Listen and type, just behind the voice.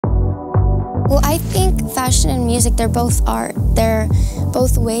Well, I think fashion and music, they're both art. They're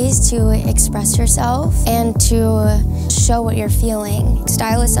both ways to express yourself and to show what you're feeling.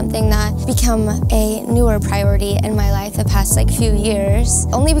 Style is something that become a newer priority in my life the past few years,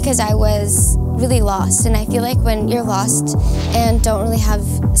 only because I was really lost. And I feel like when you're lost and don't really have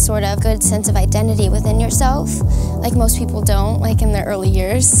sort of good sense of identity within yourself, like most people don't, like in their early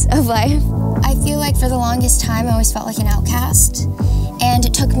years of life, I feel like for the longest time I always felt like an outcast. And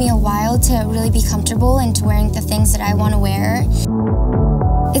it took me a while to really be comfortable into wearing the things that I want to wear.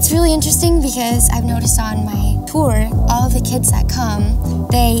 It's really interesting because I've noticed on my tour, all of the kids that come,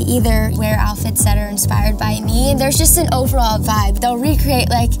 they either wear outfits that are inspired by me. There's just an overall vibe. They'll recreate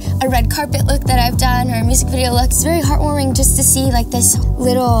like a red carpet look that I've done or a music video look. It's very heartwarming just to see like this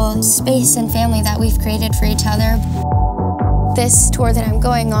little space and family that we've created for each other. This tour that I'm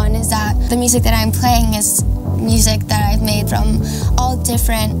going on is that the music that I'm playing is music that I've made from all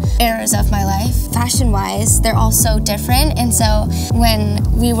different eras of my life. Fashion-wise, they're all so different, and so when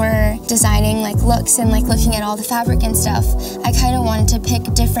we were designing like looks and like looking at all the fabric and stuff, I kind of wanted to pick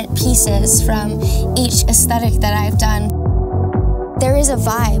different pieces from each aesthetic that I've done. There is a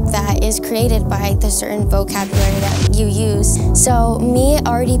vibe that is created by the certain vocabulary that you use. So me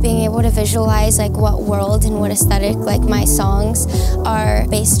already being able to visualize like what world and what aesthetic like my songs are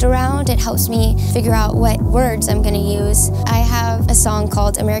based around, it helps me figure out what words I'm gonna use. I have a song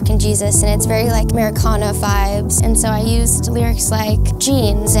called American Jesus, and it's very like Americana vibes. And so I used lyrics like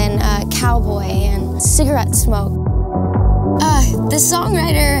jeans and cowboy and cigarette smoke. The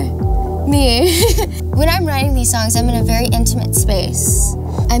songwriter, me. When I'm writing these songs, I'm in a very intimate space.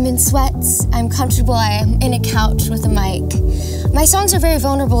 I'm in sweats, I'm comfortable, I am in a couch with a mic. My songs are very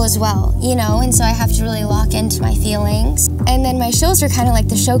vulnerable as well, you know, and so I have to really lock into my feelings. And then my shows are kind of like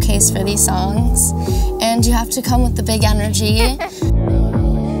the showcase for these songs, and you have to come with the big energy.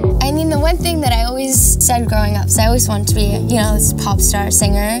 I mean, the one thing that I always said growing up is I always wanted to be, you know, this pop star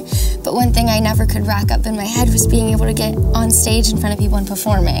singer, but one thing I never could rack up in my head was being able to get on stage in front of people and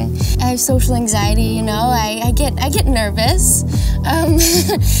performing. I have social anxiety, you know, I get nervous,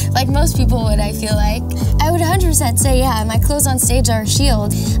 like most people would, I feel like. I would 100% say, yeah, my clothes on stage are a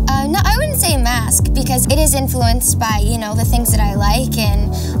shield. No, I wouldn't say a mask, because it is influenced by, you know, the things that I like,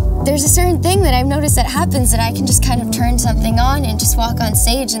 and there's a certain thing that I've noticed that happens that I can just kind of turn something on and just walk on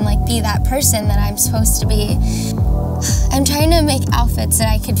stage and like be that person that I'm supposed to be. I'm trying to make outfits that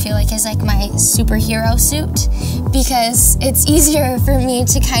I could feel like is like my superhero suit, because it's easier for me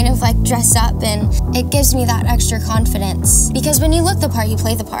to kind of like dress up, and it gives me that extra confidence. Because when you look the part, you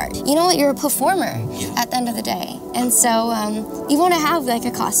play the part. You know what, you're a performer at the end of the day. And so you want to have like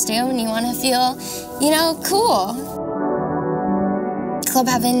a costume and you want to feel, you know, cool. Club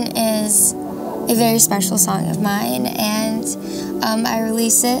Heaven is a very special song of mine, and I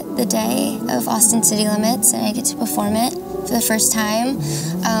release it the day of Austin City Limits, and I get to perform it for the first time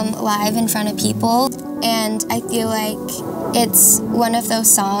live in front of people. And I feel like it's one of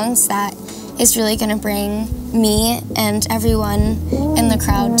those songs that is really gonna bring me and everyone in the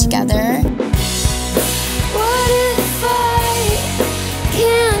crowd together. What if I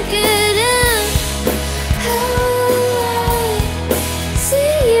can't get in? How will I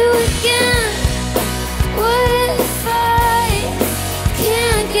see you again? What if I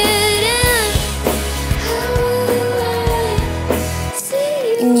can't get in? How will I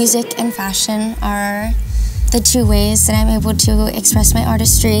see you? Music and fashion are the two ways that I'm able to express my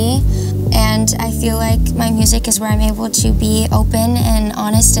artistry, and I feel like my music is where I'm able to be open and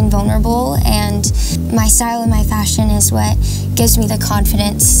honest and vulnerable, and my style and my fashion is what gives me the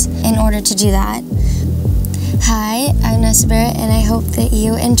confidence in order to do that. Hi, I'm Nessa Barrett, and I hope that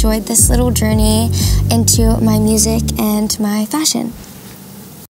you enjoyed this little journey into my music and my fashion.